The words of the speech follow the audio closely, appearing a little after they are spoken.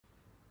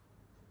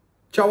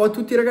Ciao a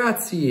tutti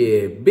ragazzi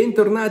e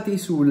bentornati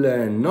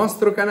sul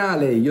nostro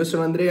canale, io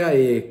sono Andrea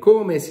e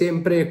come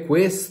sempre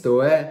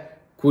questo è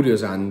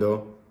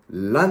Curiosando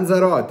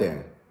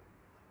Lanzarote.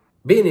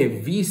 Bene,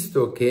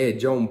 visto che è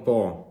già un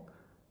po'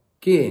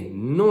 che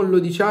non lo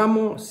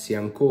diciamo, se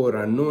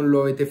ancora non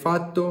lo avete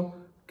fatto,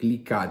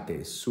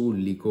 cliccate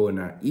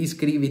sull'icona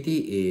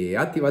iscriviti e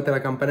attivate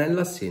la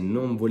campanella se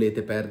non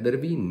volete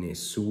perdervi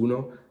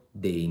nessuno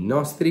dei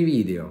nostri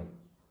video.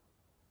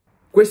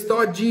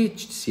 Quest'oggi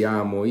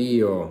siamo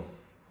io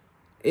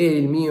e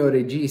il mio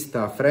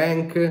regista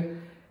Frank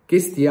che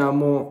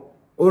stiamo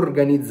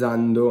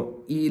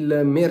organizzando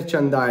il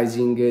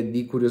merchandising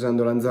di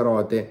Curiosando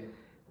Lanzarote,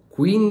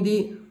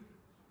 quindi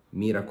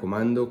mi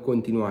raccomando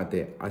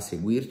continuate a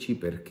seguirci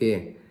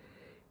perché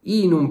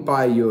in un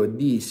paio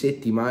di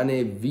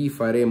settimane vi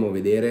faremo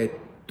vedere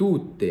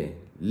tutte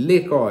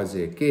le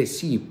cose che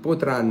si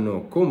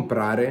potranno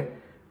comprare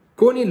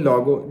con il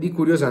logo di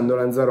Curiosando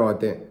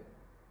Lanzarote.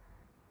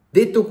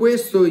 Detto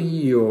questo,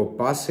 io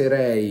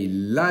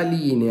passerei la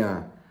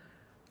linea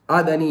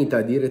ad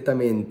Anita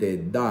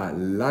direttamente da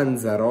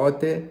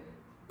Lanzarote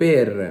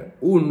per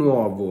un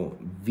nuovo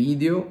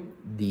video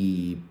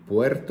di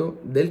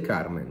Puerto del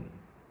Carmen.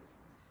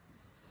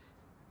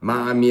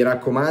 Ma mi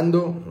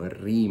raccomando,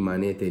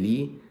 rimanete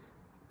lì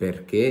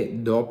perché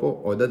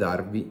dopo ho da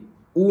darvi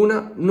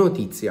una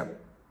notizia.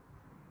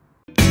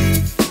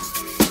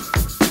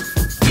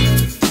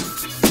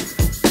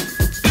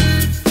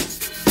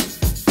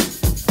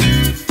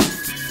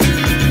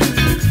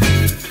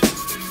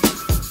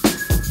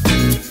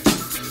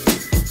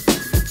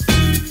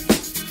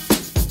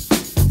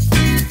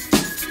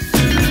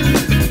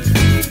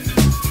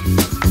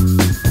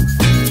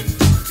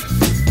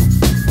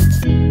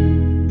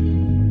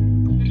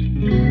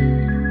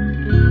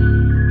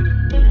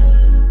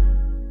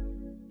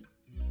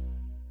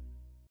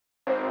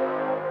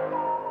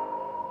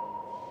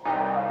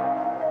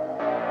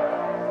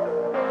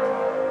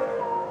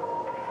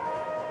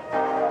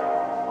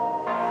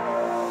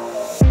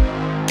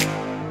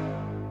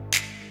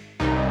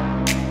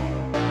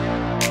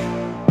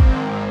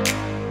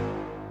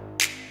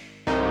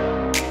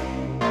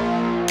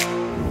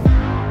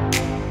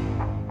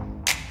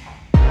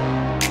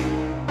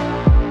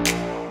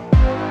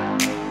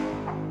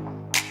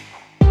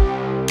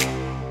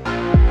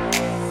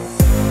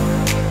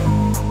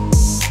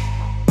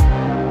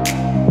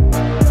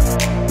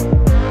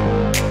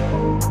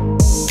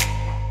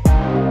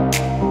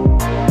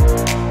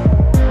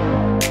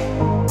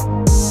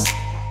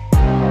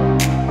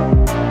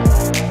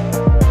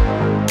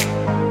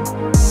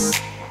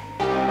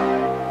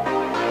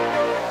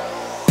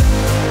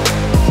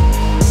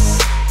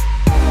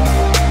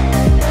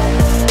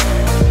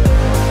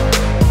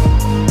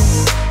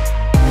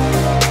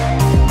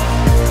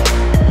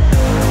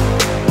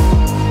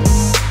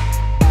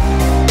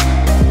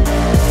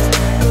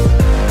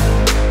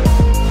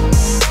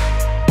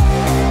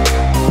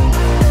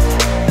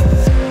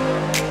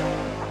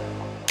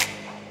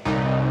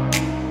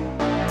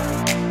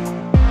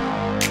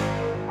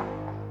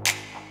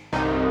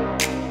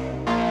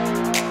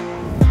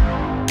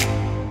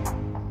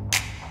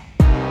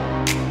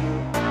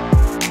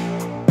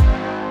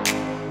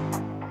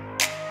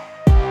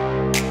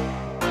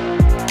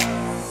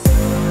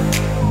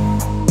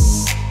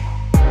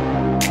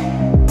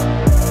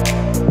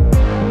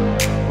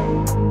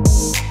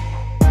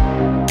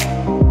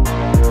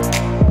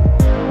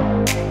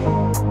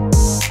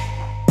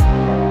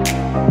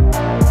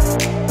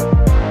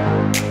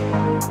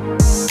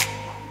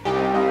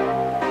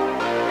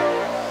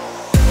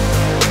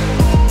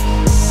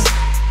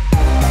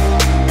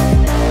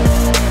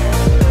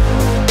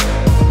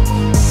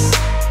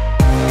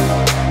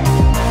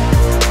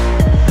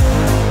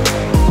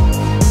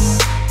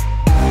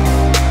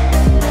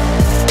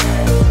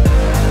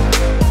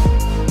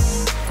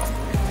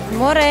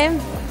 Amore,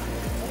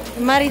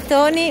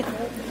 maritoni,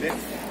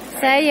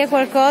 6 e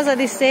qualcosa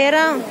di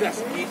sera,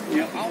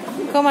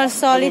 come al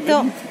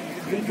solito,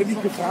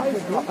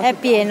 è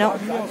pieno.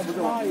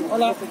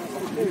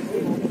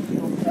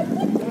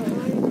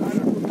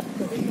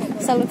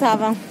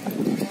 Salutava.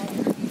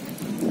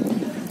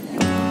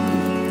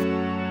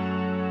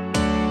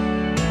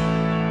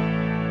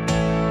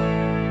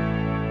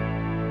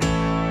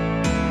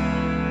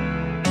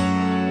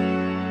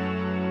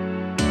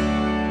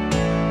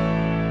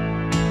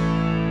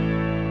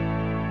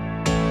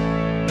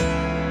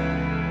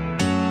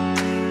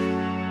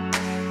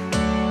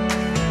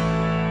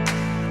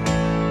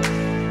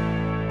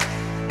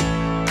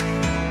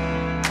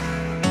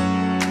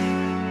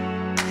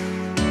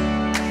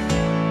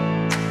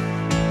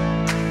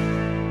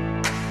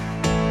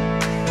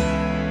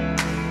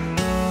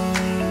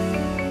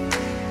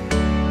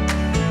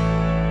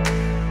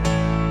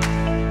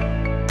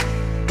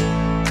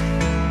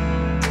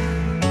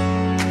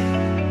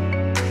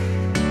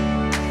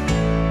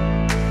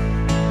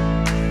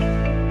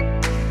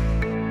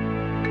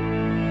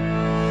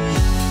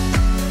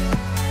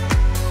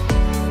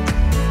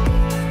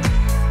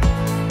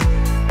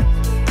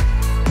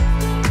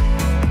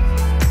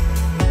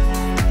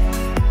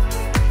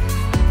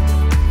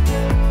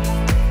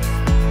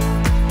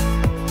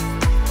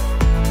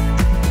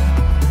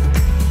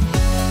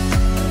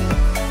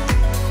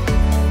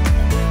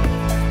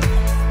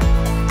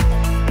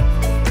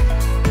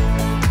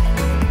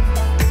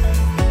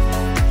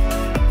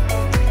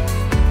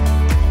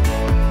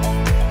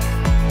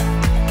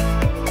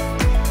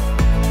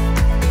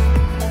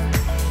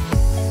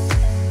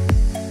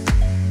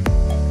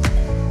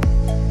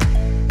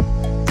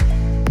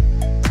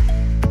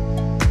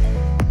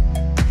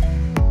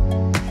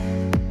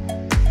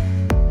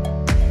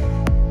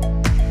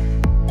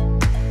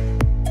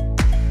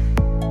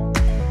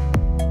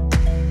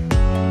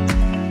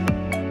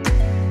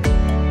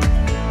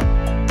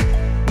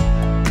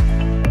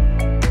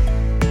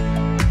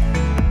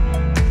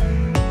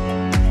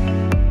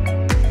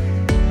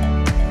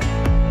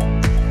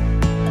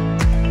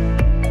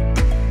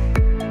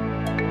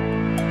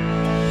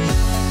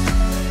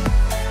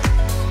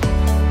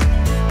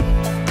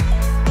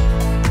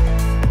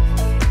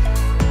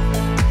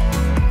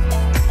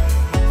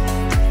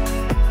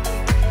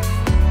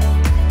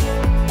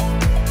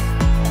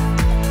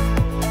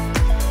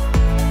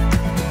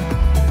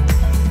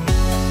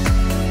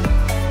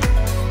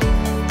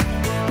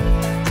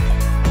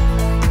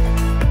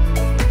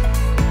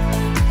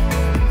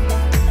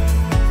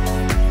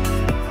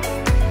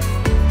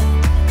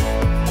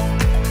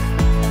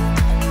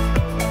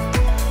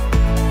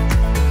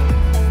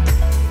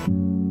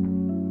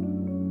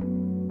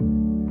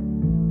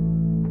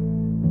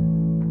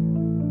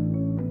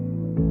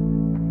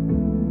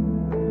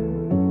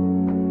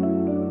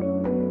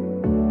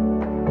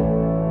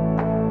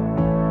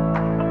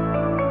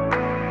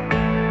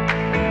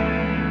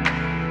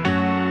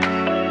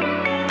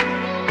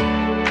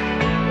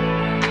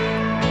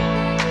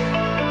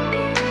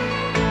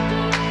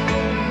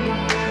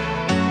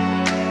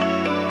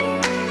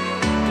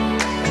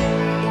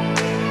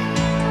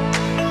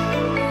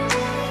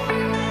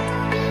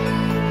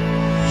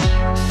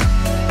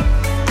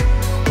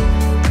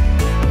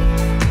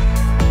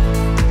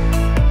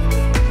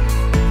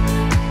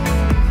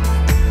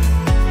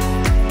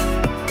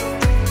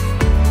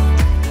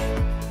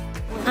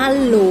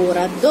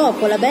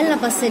 dopo la bella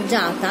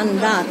passeggiata,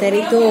 andata e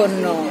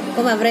ritorno,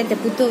 come avrete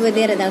potuto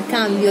vedere dal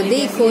cambio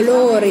dei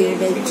colori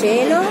del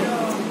cielo,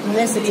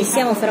 adesso ci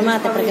siamo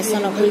fermate perché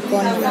sono qui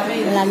con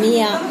la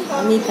mia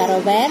amica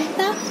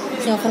Roberta,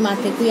 ci siamo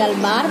fermate qui al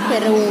bar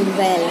per un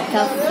bel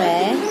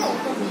caffè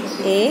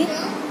e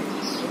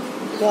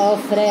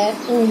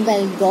un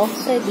bel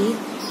gofre di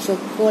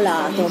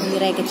cioccolato,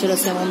 direi che ce lo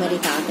siamo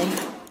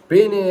meritate.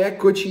 Bene,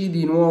 eccoci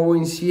di nuovo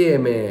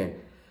insieme.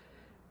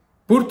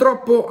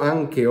 Purtroppo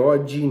anche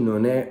oggi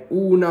non è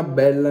una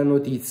bella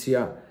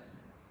notizia,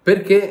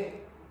 perché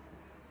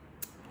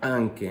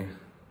anche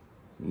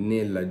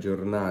nella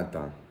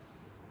giornata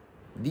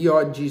di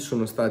oggi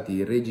sono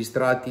stati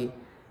registrati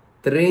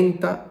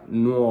 30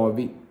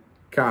 nuovi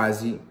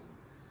casi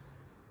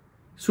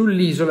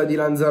sull'isola di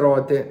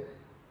Lanzarote,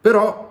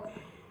 però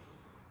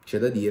c'è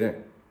da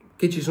dire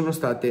che ci sono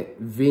state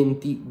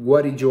 20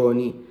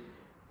 guarigioni,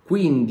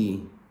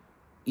 quindi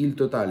il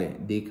totale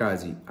dei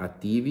casi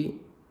attivi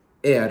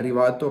è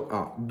arrivato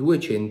a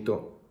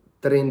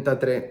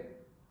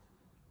 233.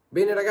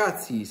 Bene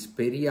ragazzi,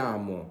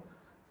 speriamo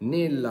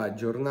nella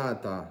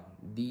giornata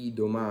di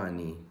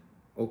domani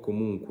o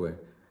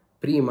comunque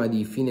prima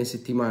di fine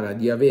settimana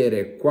di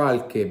avere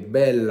qualche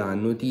bella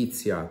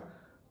notizia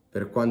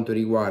per quanto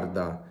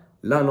riguarda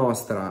la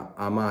nostra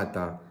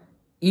amata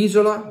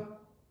isola.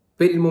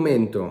 Per il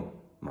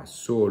momento, ma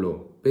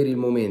solo per il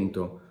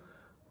momento,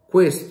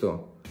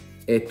 questo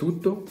è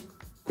tutto.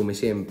 Come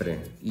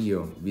sempre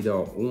io vi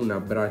do un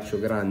abbraccio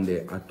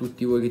grande a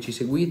tutti voi che ci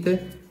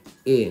seguite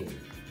e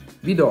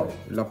vi do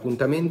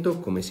l'appuntamento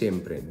come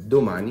sempre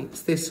domani,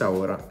 stessa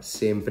ora,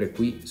 sempre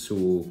qui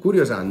su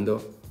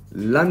Curiosando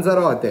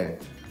Lanzarote.